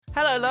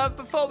Hello, love.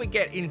 Before we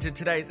get into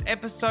today's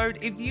episode,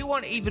 if you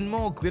want even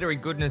more glittery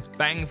goodness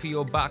bang for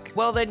your buck,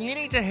 well then you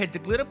need to head to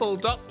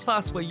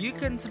glitterball.plus where you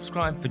can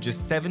subscribe for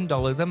just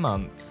 $7 a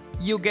month.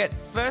 You'll get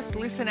first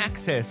listen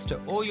access to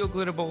all your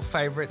Glitterball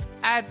favourites,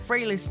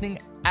 ad-free listening,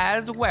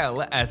 as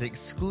well as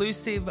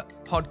exclusive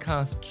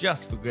podcasts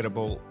just for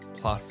Glitterball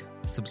Plus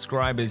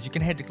subscribers. You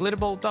can head to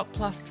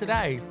glitterball.plus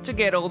today to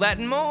get all that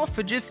and more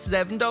for just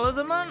 $7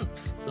 a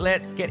month.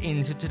 Let's get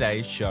into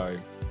today's show.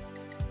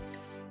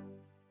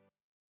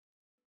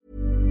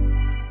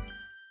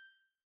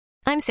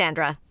 I'm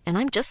Sandra, and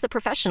I'm just the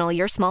professional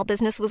your small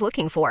business was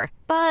looking for.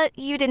 But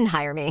you didn't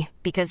hire me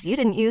because you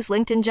didn't use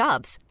LinkedIn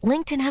Jobs.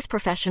 LinkedIn has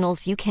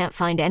professionals you can't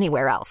find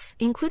anywhere else,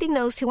 including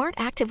those who aren't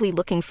actively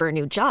looking for a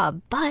new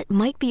job, but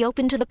might be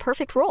open to the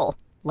perfect role,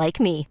 like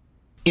me.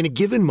 In a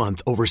given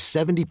month, over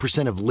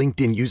 70% of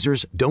LinkedIn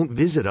users don't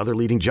visit other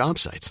leading job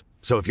sites.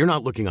 So if you're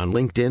not looking on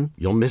LinkedIn,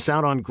 you'll miss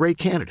out on great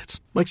candidates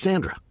like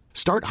Sandra.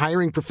 Start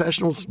hiring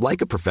professionals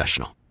like a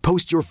professional.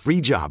 Post your free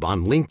job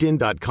on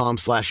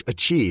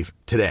linkedin.com/achieve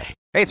today.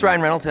 Hey, it's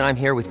Ryan Reynolds, and I'm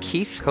here with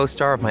Keith,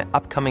 co-star of my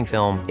upcoming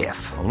film,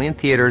 If, only in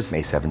theaters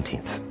May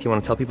 17th. Do you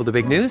want to tell people the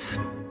big news?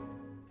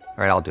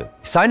 All right, I'll do it.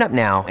 Sign up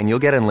now and you'll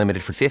get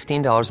unlimited for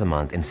 $15 a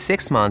month and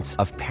 6 months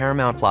of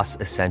Paramount Plus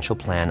Essential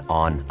Plan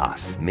on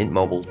us.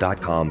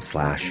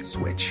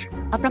 MintMobile.com/switch.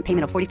 Upfront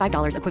payment of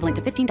 $45 equivalent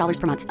to $15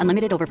 per month.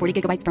 Unlimited over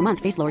 40 gigabytes per month.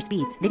 Face lower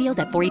speeds. Videos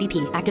at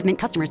 480p. Active Mint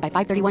customers by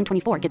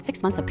 531.24 get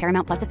 6 months of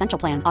Paramount Plus Essential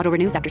Plan. Auto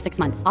renews after 6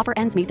 months. Offer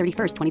ends May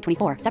 31st,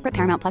 2024. Separate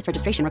Paramount Plus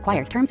registration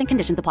required. Terms and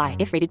conditions apply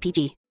if rated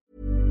PG.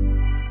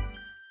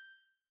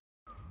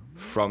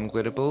 From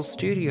Glitterball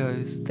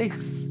Studios,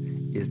 this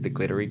is the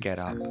Glittery Get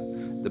Up,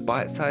 the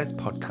bite-sized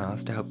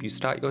podcast to help you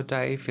start your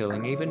day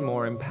feeling even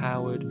more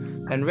empowered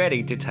and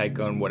ready to take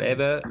on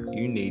whatever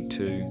you need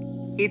to.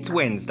 It's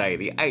Wednesday,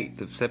 the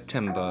 8th of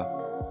September.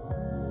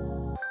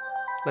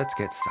 Let's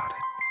get started.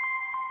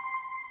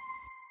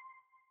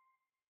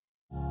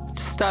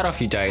 To start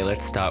off your day,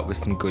 let's start with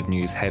some good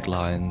news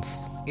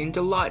headlines. In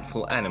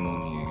delightful animal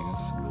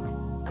news,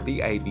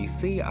 the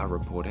ABC are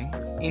reporting,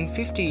 in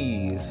 50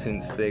 years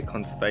since their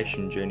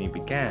conservation journey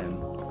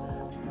began,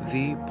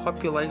 the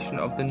population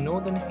of the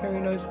northern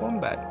hairy-nosed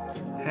wombat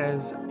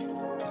has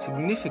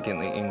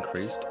significantly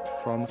increased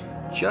from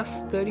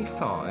just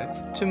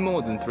 35 to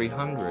more than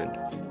 300.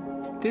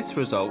 This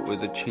result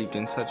was achieved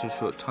in such a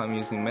short time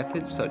using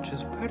methods such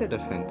as predator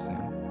fencing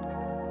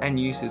and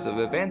uses of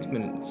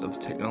advancements of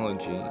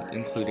technology,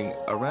 including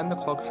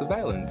around-the-clock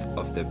surveillance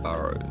of their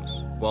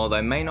burrows. While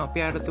they may not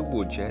be out of the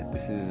woods yet,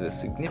 this is a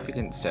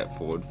significant step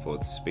forward for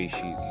the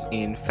species.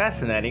 In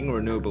fascinating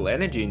renewable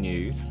energy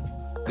news,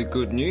 the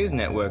Good News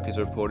Network is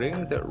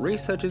reporting that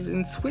researchers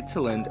in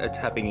Switzerland are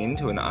tapping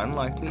into an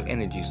unlikely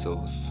energy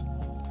source.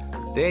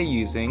 They're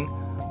using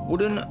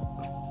wooden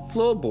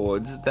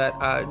floorboards that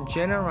are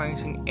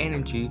generating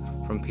energy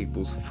from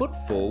people's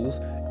footfalls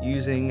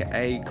using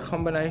a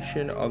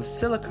combination of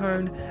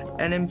silicone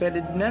and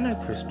embedded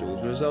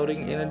nanocrystals,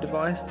 resulting in a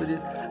device that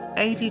is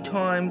 80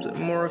 times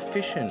more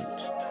efficient,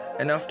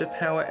 enough to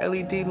power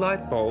LED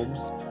light bulbs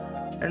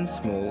and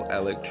small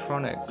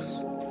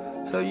electronics.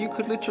 So you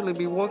could literally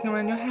be walking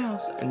around your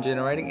house and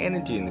generating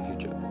energy in the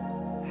future.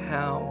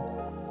 How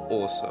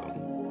awesome.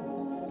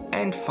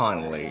 And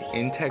finally,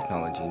 in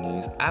technology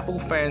news, Apple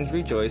fans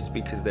rejoice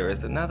because there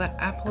is another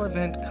Apple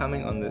event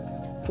coming on the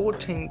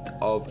 14th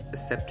of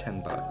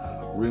September.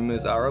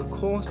 Rumours are of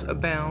course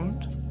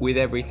abound, with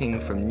everything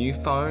from new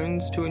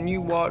phones to a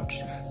new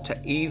watch to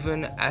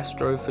even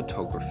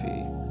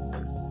astrophotography.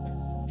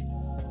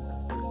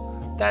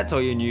 That's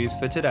all your news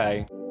for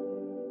today.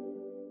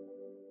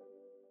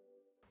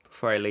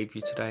 Before I leave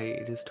you today,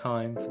 it is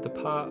time for the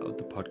part of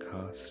the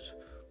podcast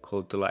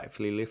called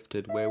Delightfully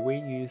Lifted, where we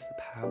use the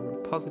power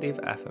of positive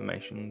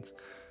affirmations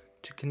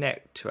to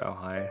connect to our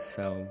higher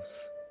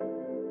selves.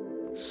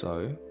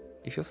 So,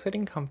 if you're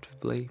sitting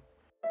comfortably,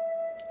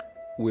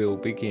 we'll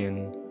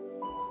begin.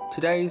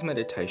 Today's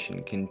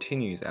meditation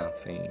continues our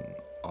theme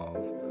of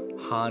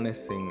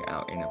harnessing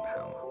our inner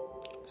power.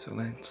 So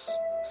let's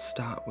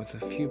start with a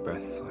few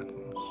breath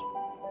cycles.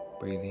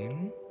 Breathe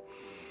in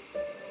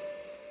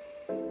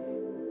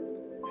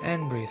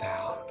and breathe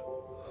out.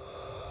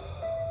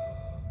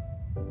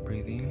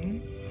 Breathe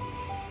in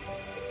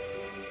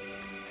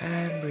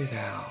and breathe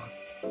out.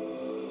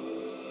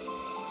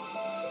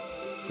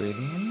 Breathe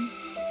in,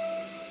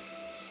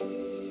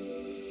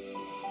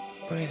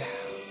 breathe out.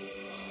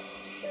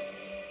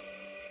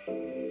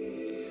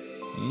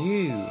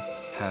 You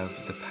have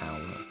the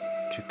power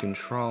to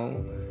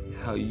control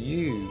how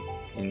you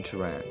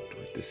interact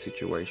with the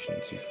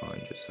situations you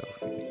find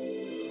yourself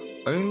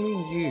in. Only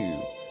you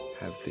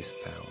have this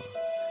power.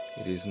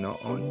 It is not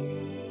on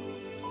you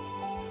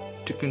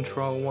to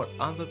control what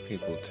other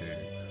people do,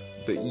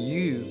 but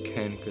you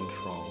can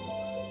control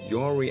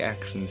your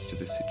reactions to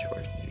the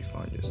situations you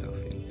find yourself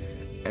in.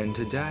 And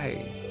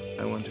today,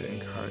 I want to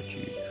encourage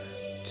you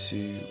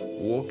to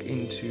walk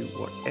into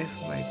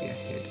whatever may be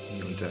ahead in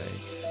your day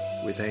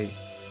with a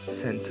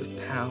sense of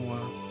power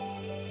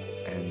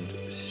and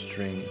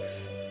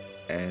strength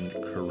and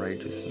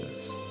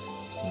courageousness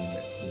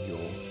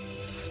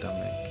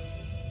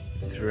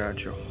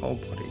throughout your whole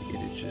body. It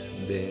is just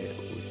there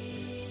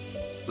with you.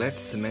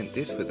 Let's cement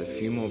this with a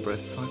few more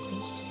breath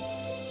cycles.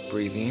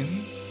 Breathe in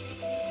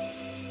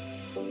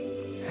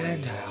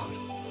and out.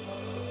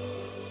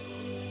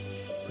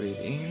 Breathe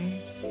in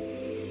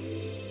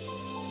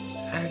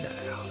and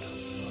out.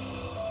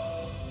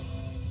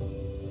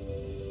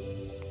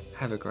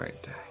 Have a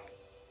great day.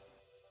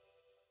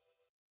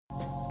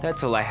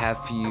 That's all I have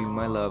for you,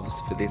 my loves,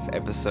 for this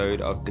episode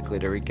of The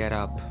Glittery Get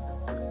Up.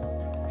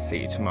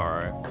 See you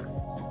tomorrow.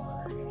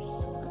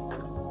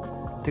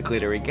 The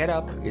Glittery Get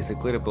Up is a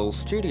Glitterball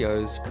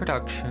Studios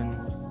production.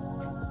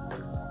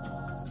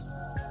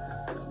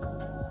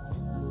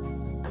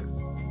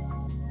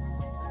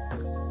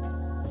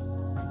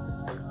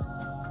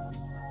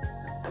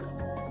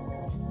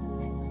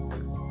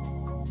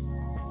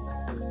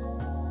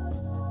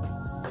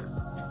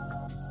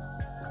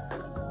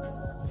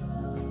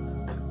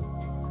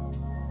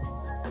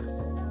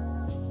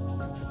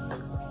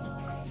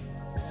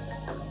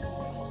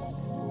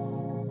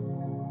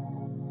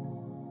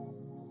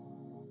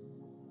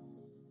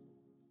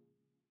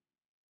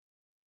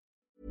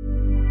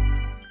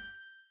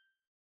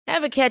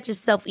 Ever catch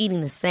yourself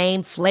eating the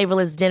same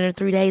flavorless dinner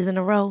 3 days in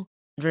a row?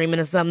 Dreaming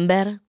of something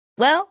better?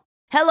 Well,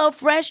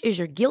 HelloFresh is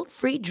your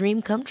guilt-free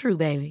dream come true,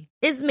 baby.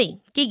 It's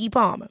me, Keke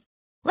Palmer.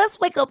 Let's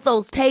wake up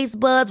those taste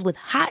buds with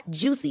hot,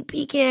 juicy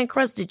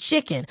pecan-crusted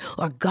chicken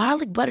or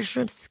garlic butter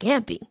shrimp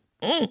scampi.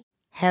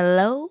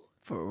 Hello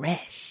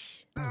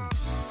Fresh.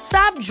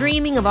 Stop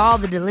dreaming of all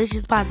the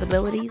delicious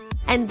possibilities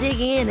and dig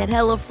in at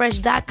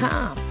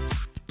HelloFresh.com.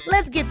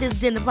 Let's get this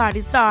dinner party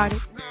started.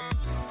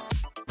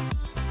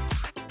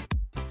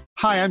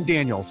 Hi, I'm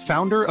Daniel,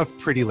 founder of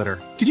Pretty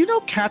Litter. Did you know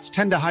cats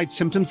tend to hide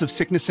symptoms of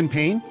sickness and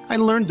pain? I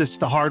learned this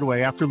the hard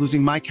way after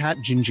losing my cat,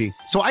 Gingy.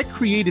 So I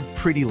created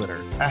Pretty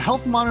Litter, a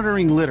health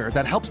monitoring litter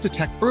that helps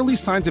detect early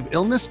signs of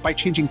illness by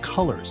changing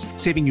colors,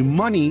 saving you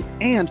money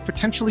and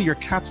potentially your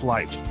cat's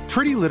life.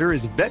 Pretty Litter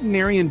is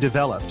veterinarian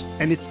developed,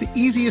 and it's the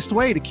easiest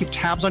way to keep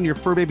tabs on your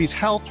fur baby's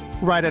health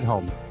right at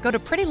home. Go to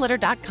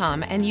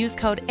prettylitter.com and use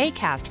code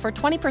ACAST for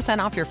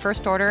 20% off your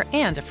first order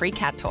and a free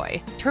cat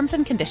toy. Terms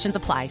and conditions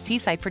apply. See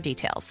site for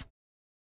details.